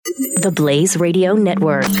The Blaze Radio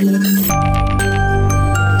Network.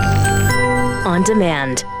 On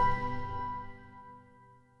demand.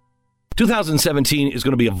 2017 is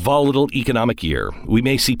going to be a volatile economic year. We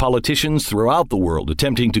may see politicians throughout the world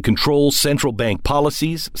attempting to control central bank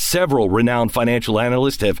policies. Several renowned financial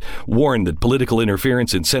analysts have warned that political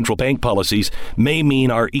interference in central bank policies may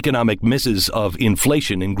mean our economic misses of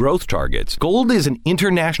inflation and growth targets. Gold is an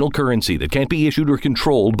international currency that can't be issued or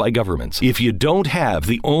controlled by governments. If you don't have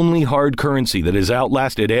the only hard currency that has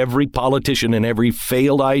outlasted every politician and every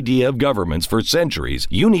failed idea of governments for centuries,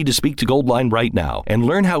 you need to speak to Goldline right now and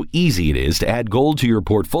learn how easy it is to add gold to your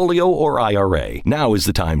portfolio or IRA. Now is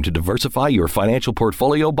the time to diversify your financial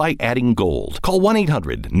portfolio by adding gold. Call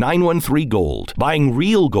 1-800-913-GOLD. Buying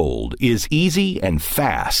real gold is easy and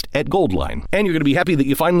fast at Goldline. And you're going to be happy that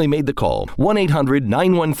you finally made the call.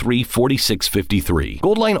 1-800-913-4653.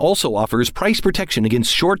 Goldline also offers price protection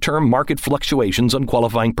against short-term market fluctuations on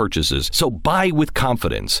qualifying purchases. So buy with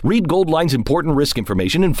confidence. Read Goldline's important risk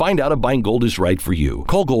information and find out if buying gold is right for you.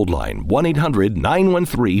 Call Goldline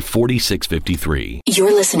 1-800-913-4653.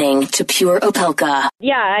 You're listening to Pure Opelka.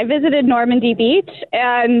 Yeah, I visited Normandy Beach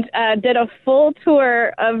and did a full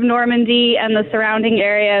tour of Normandy and the surrounding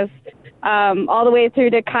areas, all the way through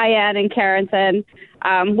to Cayenne and Carrington,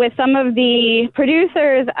 with some of the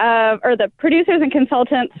producers and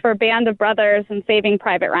consultants for Band of Brothers and Saving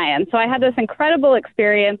Private Ryan. So I had this incredible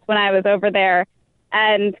experience when I was over there,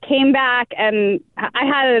 and came back, and I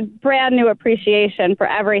had a brand new appreciation for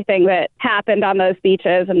everything that happened on those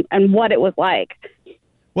beaches and what it was like.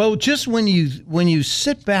 Well, just when you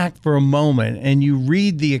sit back for a moment and you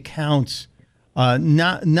read the accounts,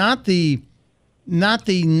 not the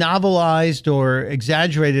novelized or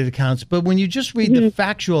exaggerated accounts, but when you just read the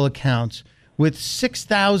factual accounts, with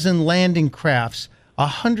 6,000 landing crafts,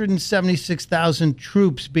 176,000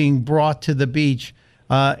 troops being brought to the beach,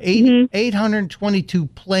 822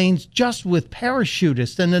 planes just with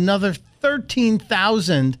parachutists, and another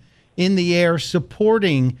 13,000 in the air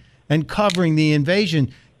supporting and covering the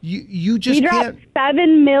invasion. You just dropped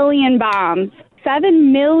 7 million bombs.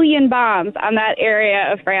 7 million bombs on that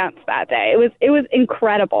area of France that day. It was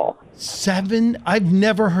incredible. 7? I've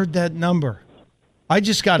never heard that number. I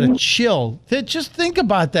just got a chill. Just think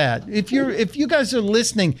about that. If you guys are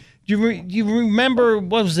listening, you remember,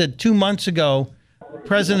 what was it, 2 months ago?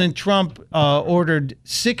 President Trump ordered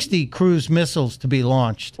 60 cruise missiles to be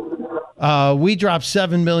launched. We dropped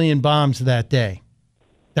 7 million bombs that day.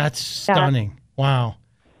 That's stunning. Wow.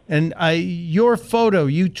 And your photo,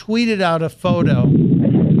 you tweeted out a photo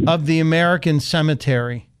of the American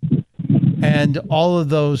cemetery and all of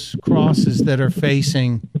those crosses that are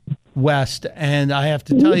facing west. And I have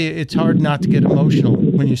to tell you, it's hard not to get emotional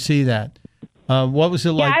when you see that. What was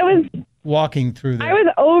it like? Walking through there? I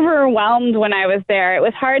was overwhelmed when I was there. It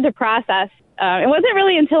was hard to process. It wasn't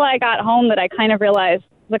really until I got home that I kind of realized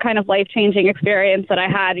the kind of life-changing experience that I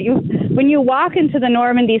had. When you walk into the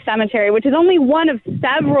Normandy Cemetery, which is only one of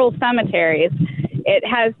several cemeteries, it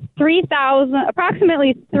has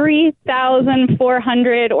approximately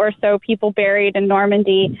 3,400 or so people buried in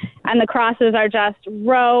Normandy, and the crosses are just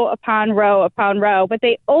row upon row upon row. But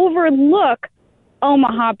they overlook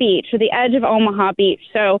Omaha Beach, or the edge of Omaha Beach.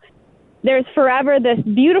 So there's forever this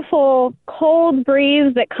beautiful cold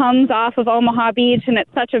breeze that comes off of Omaha Beach, and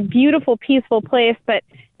it's such a beautiful, peaceful place, but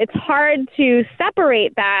it's hard to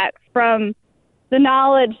separate that from the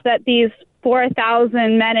knowledge that these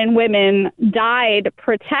 4,000 men and women died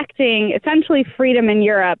protecting essentially freedom in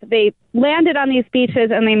Europe. They landed on these beaches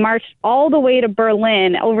and they marched all the way to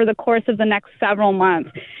Berlin over the course of the next several months.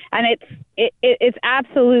 And it's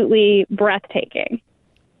absolutely breathtaking.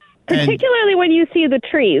 Particularly when you see the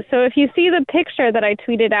trees. So if you see the picture that I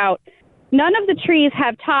tweeted out, none of the trees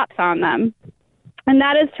have tops on them. And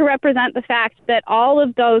that is to represent the fact that all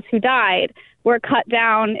of those who died were cut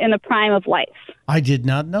down in the prime of life. I did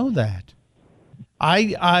not know that. I'm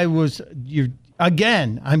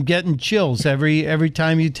getting chills every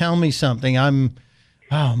time you tell me something. Oh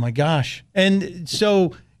my gosh. And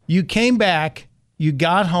so you came back, you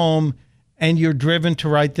got home, and you're driven to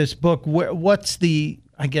write this book. What's the,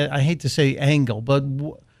 I hate to say angle, but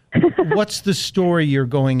what's the story you're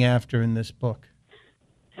going after in this book?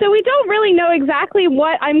 So we don't really know exactly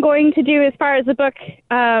what I'm going to do as far as the book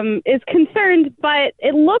is concerned, but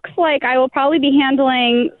it looks like I will probably be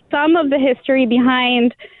handling some of the history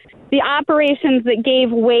behind the operations that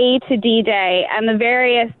gave way to D-Day and the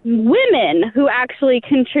various women who actually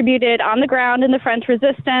contributed on the ground in the French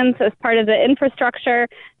resistance as part of the infrastructure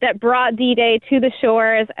that brought D-Day to the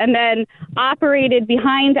shores and then operated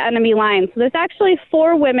behind enemy lines. So there's actually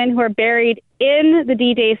 4 women who are buried in the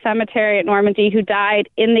D-Day cemetery at Normandy who died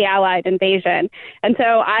in the Allied invasion. And so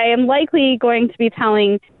I am likely going to be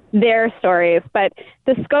telling their stories. But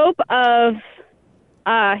the scope of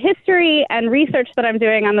history and research that I'm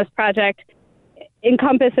doing on this project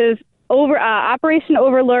encompasses Operation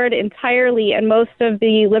Overlord entirely and most of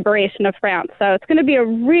the liberation of France. So it's going to be a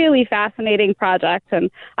really fascinating project,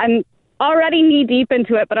 and I'm already knee-deep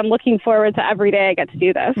into it, but I'm looking forward to every day I get to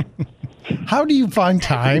do this. How do you find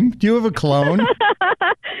time? Do you have a clone?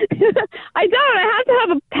 I don't. I have to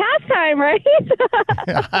have a pastime, right?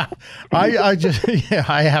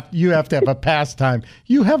 You have to have a pastime.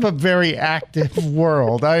 You have a very active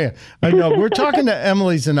world. I know. We're talking to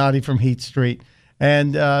Emily Zanotti from Heat Street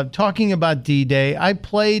and talking about D-Day. I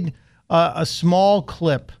played a small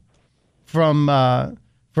clip from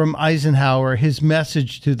Eisenhower, his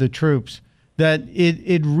message to the troops, that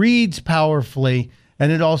it reads powerfully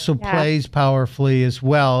and it also plays powerfully as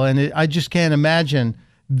well. And I just can't imagine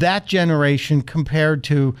that generation compared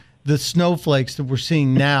to the snowflakes that we're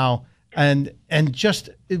seeing now, and just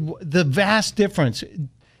the vast difference.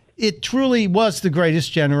 It truly was the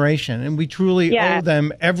greatest generation, and we truly owe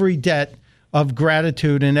them every debt of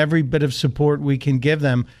gratitude and every bit of support we can give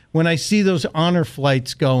them. When I see those honor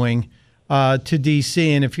flights going to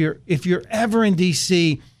D.C., and if you're ever in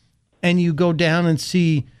D.C. and you go down and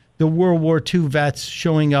see the World War II vets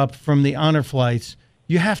showing up from the honor flights,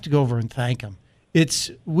 you have to go over and thank them.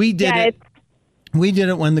 We did it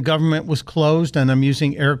when the government was closed, and I'm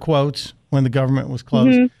using air quotes, when the government was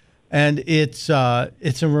closed. Mm-hmm. And it's a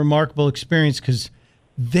remarkable experience because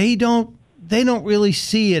they don't really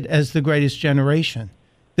see it as the greatest generation.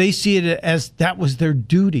 They see it as that was their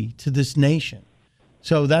duty to this nation.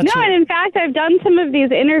 So that's and in fact, I've done some of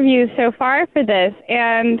these interviews so far for this,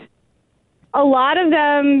 and a lot of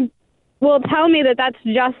them will tell me that that's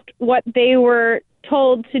just what they were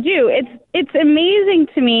told to do. It's amazing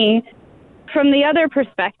to me from the other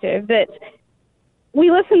perspective that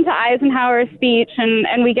we listen to Eisenhower's speech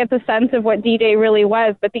and we get the sense of what D-Day really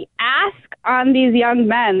was, but the ask on these young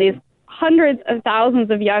men, these hundreds of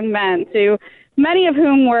thousands of young men, to many of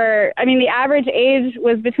whom the average age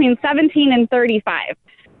was between 17 and 35.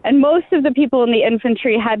 And most of the people in the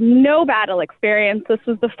infantry had no battle experience. This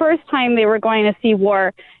was the first time they were going to see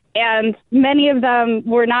war. And many of them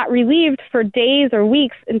were not relieved for days or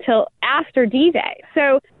weeks until after D-Day.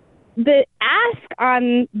 So the ask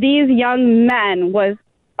on these young men was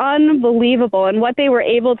unbelievable and what they were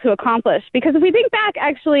able to accomplish. Because if we think back,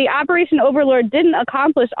 actually, Operation Overlord didn't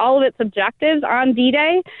accomplish all of its objectives on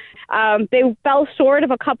D-Day. They fell short of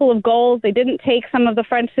a couple of goals. They didn't take some of the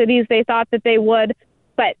French cities they thought that they would.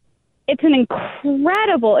 But it's an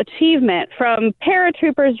incredible achievement, from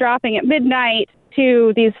paratroopers dropping at midnight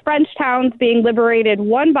to these French towns being liberated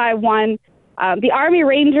one by one. The Army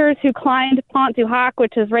Rangers who climbed Pont du Hoc,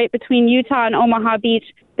 which is right between Utah and Omaha Beach,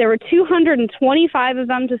 there were 225 of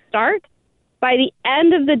them to start. By the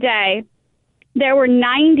end of the day, there were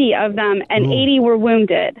 90 of them, and 80 were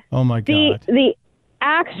wounded. Oh, my God. The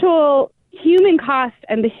actual human cost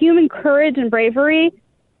and the human courage and bravery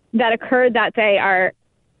that occurred that day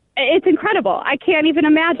it's incredible. I can't even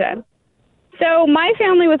imagine. So my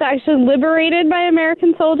family was actually liberated by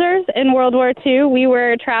American soldiers in World War II. We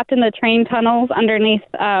were trapped in the train tunnels underneath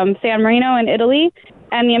San Marino in Italy,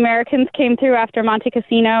 and the Americans came through after Monte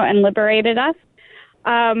Cassino and liberated us.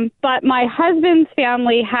 But my husband's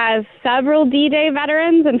family has several D-Day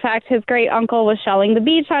veterans. In fact, his great uncle was shelling the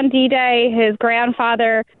beach on D-Day. His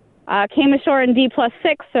grandfather came ashore in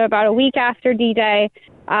D+6, so about a week after D-Day,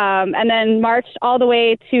 and then marched all the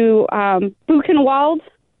way to Buchenwald,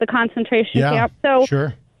 the concentration camp. So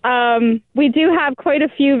sure. We do have quite a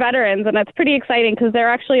few veterans, and that's pretty exciting because they're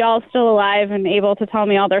actually all still alive and able to tell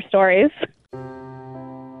me all their stories.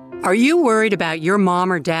 Are you worried about your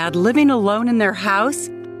mom or dad living alone in their house?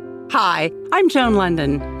 Hi, I'm Joan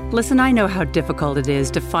London. Listen, I know how difficult it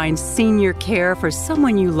is to find senior care for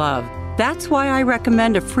someone you love. That's why I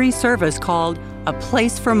recommend a free service called A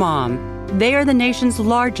Place for Mom. They are the nation's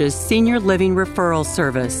largest senior living referral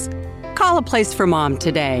service. Call A Place for Mom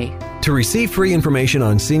today. To receive free information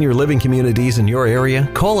on senior living communities in your area,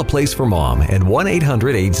 call A Place for Mom at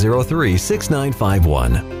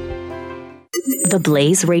 1-800-803-6951. The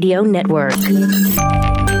Blaze Radio Network.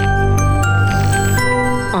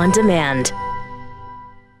 On demand.